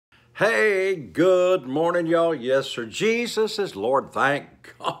Hey, good morning, y'all. Yes, sir. Jesus is Lord.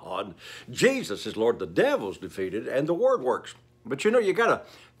 Thank God. Jesus is Lord. The devil's defeated and the word works. But you know, you got to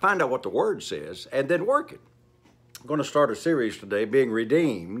find out what the word says and then work it. I'm going to start a series today, being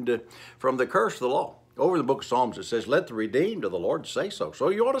redeemed from the curse of the law. Over in the book of Psalms, it says, let the redeemed of the Lord say so. So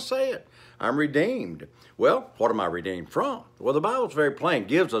you ought to say it. I'm redeemed. Well, what am I redeemed from? Well, the Bible's very plain,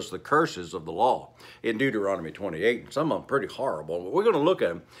 gives us the curses of the law in Deuteronomy 28. Some of them pretty horrible, but we're going to look at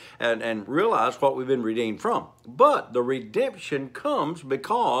them and realize what we've been redeemed from. But the redemption comes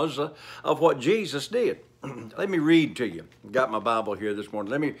because of what Jesus did. Let me read to you. Got my Bible here this morning.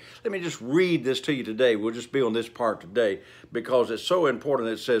 Let me just read this to you today. We'll just be on this part today because it's so important.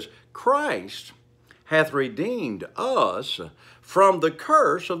 It says, Christ hath redeemed us from the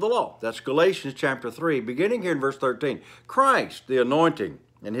curse of the law. That's Galatians chapter 3, beginning here in verse 13. Christ, the anointing,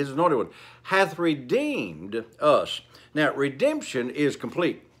 and his anointed one, hath redeemed us. Now, redemption is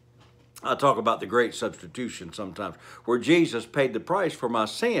complete. I talk about the great substitution sometimes, where Jesus paid the price for my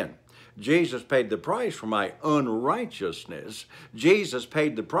sin. Jesus paid the price for my unrighteousness. Jesus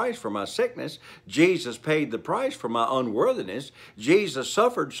paid the price for my sickness. Jesus paid the price for my unworthiness. Jesus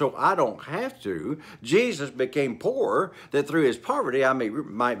suffered so I don't have to. Jesus became poor that through his poverty I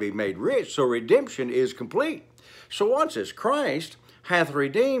might be made rich. So redemption is complete. So watch this. Christ hath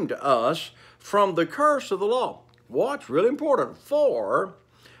redeemed us from the curse of the law. Watch, really important.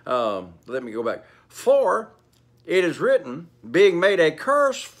 Let me go back. For it is written, being made a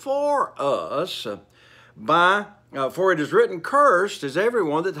curse for us, for it is written, cursed is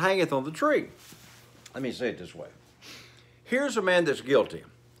everyone that hangeth on the tree. Let me say it this way. Here's a man that's guilty,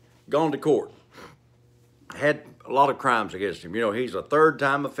 gone to court, had a lot of crimes against him. You know, he's a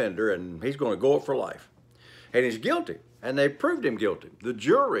third-time offender, and he's going to go up for life. And he's guilty, and they proved him guilty. The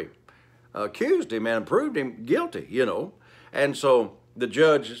jury accused him and proved him guilty, you know. And so the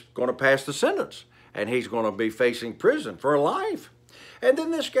judge is going to pass the sentence. And he's going to be facing prison for life. And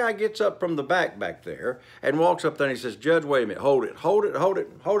then this guy gets up from the back there and walks up there and he says, Judge, wait a minute, hold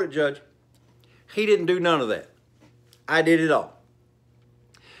it, Judge. He didn't do none of that. I did it all.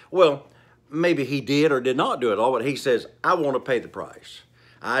 Well, maybe he did or did not do it all, but he says, I want to pay the price.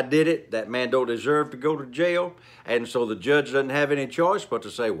 I did it. That man don't deserve to go to jail. And so the judge doesn't have any choice but to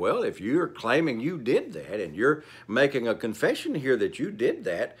say, well, if you're claiming you did that and you're making a confession here that you did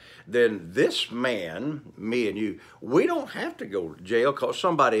that, then this man, me and you, we don't have to go to jail because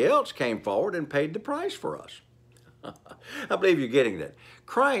somebody else came forward and paid the price for us. I believe you're getting that.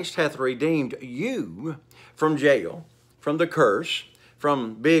 Christ hath redeemed you from jail, from the curse,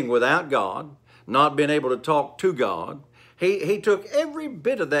 from being without God, not being able to talk to God. He took every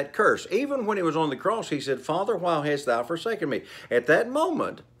bit of that curse. Even when he was on the cross, he said, Father, why hast thou forsaken me? At that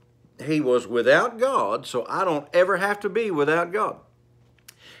moment, he was without God, so I don't ever have to be without God.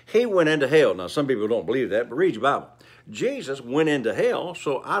 He went into hell. Now, some people don't believe that, but read your Bible. Jesus went into hell,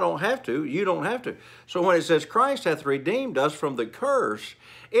 so I don't have to, you don't have to. So when it says Christ hath redeemed us from the curse,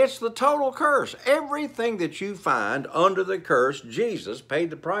 it's the total curse. Everything that you find under the curse, Jesus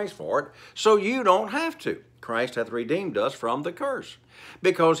paid the price for it, so you don't have to. Christ hath redeemed us from the curse,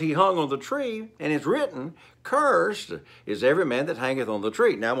 because he hung on the tree, and it's written, cursed is every man that hangeth on the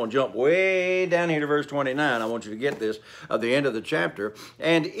tree. Now I'm going to jump way down here to verse 29. I want you to get this at the end of the chapter.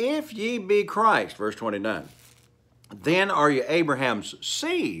 And if ye be Christ, verse 29, then are ye Abraham's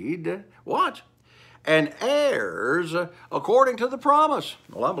seed, watch, and heirs according to the promise.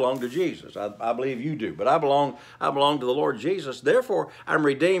 Well, I belong to Jesus. I believe you do, but I belong to the Lord Jesus. Therefore, I'm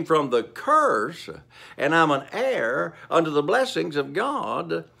redeemed from the curse, and I'm an heir unto the blessings of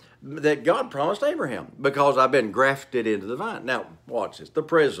God that God promised Abraham, because I've been grafted into the vine. Now, watch this. The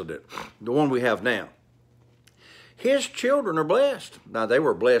president, the one we have now, his children are blessed. Now, they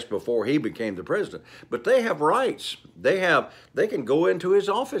were blessed before he became the president, but they have rights. They can go into his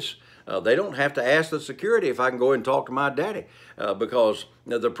office. They don't have to ask the security if I can go and talk to my daddy, because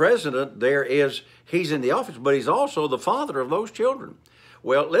the president he's in the office, but he's also the father of those children.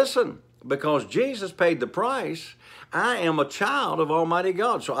 Well, listen, because Jesus paid the price, I am a child of Almighty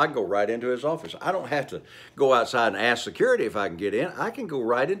God, so I can go right into his office. I don't have to go outside and ask security if I can get in. I can go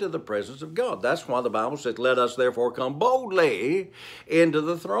right into the presence of God. That's why the Bible says, let us therefore come boldly into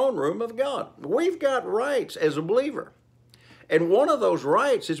the throne room of God. We've got rights as a believer. And one of those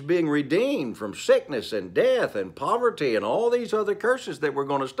rights is being redeemed from sickness and death and poverty and all these other curses that we're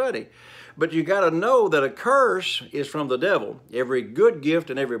going to study. But you got to know that a curse is from the devil. Every good gift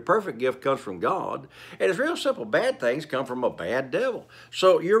and every perfect gift comes from God. And it's real simple. Bad things come from a bad devil.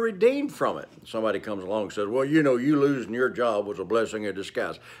 So you're redeemed from it. Somebody comes along and says, well, you know, you losing your job was a blessing in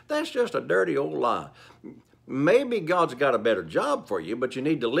disguise. That's just a dirty old lie. maybe God's got a better job for you, but you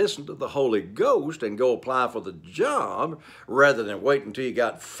need to listen to the Holy Ghost and go apply for the job rather than wait until you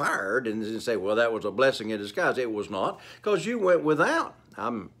got fired and then say, well, that was a blessing in disguise. It was not, because you went without.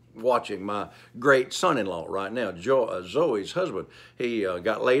 I'm watching my great son-in-law right now, Zoe's husband. He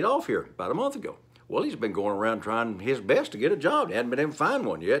got laid off here about a month ago. Well, he's been going around trying his best to get a job. He hadn't been able to find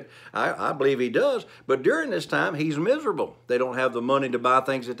one yet. I believe he does. But during this time, he's miserable. They don't have the money to buy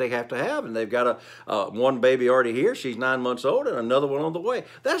things that they have to have, and they've got one baby already here. She's 9 months old, and another one on the way.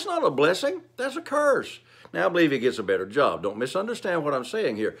 That's not a blessing. That's a curse. Now, I believe he gets a better job. Don't misunderstand what I'm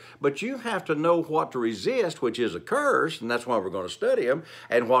saying here. But you have to know what to resist, which is a curse, and that's why we're going to study them,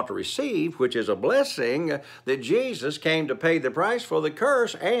 and what to receive, which is a blessing, that Jesus came to pay the price for the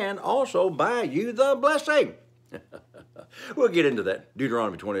curse and also buy you the blessing. We'll get into that.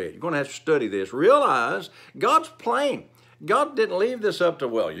 Deuteronomy 28. You're going to have to study this. Realize God's plain. God didn't leave this up to,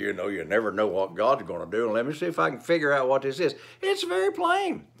 well, you never know what God's going to do. And let me see if I can figure out what this is. It's very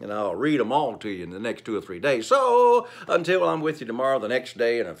plain. And I'll read them all to you in the next 2 or 3 days. So until I'm with you tomorrow, the next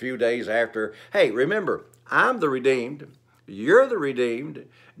day, and a few days after, hey, remember, I'm the redeemed. You're the redeemed.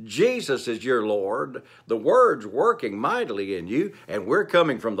 Jesus is your Lord. The Word's working mightily in you, and we're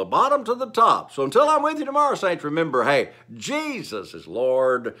coming from the bottom to the top. So until I'm with you tomorrow, saints, remember, hey, Jesus is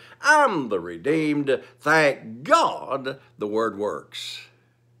Lord. I'm the redeemed. Thank God the Word works.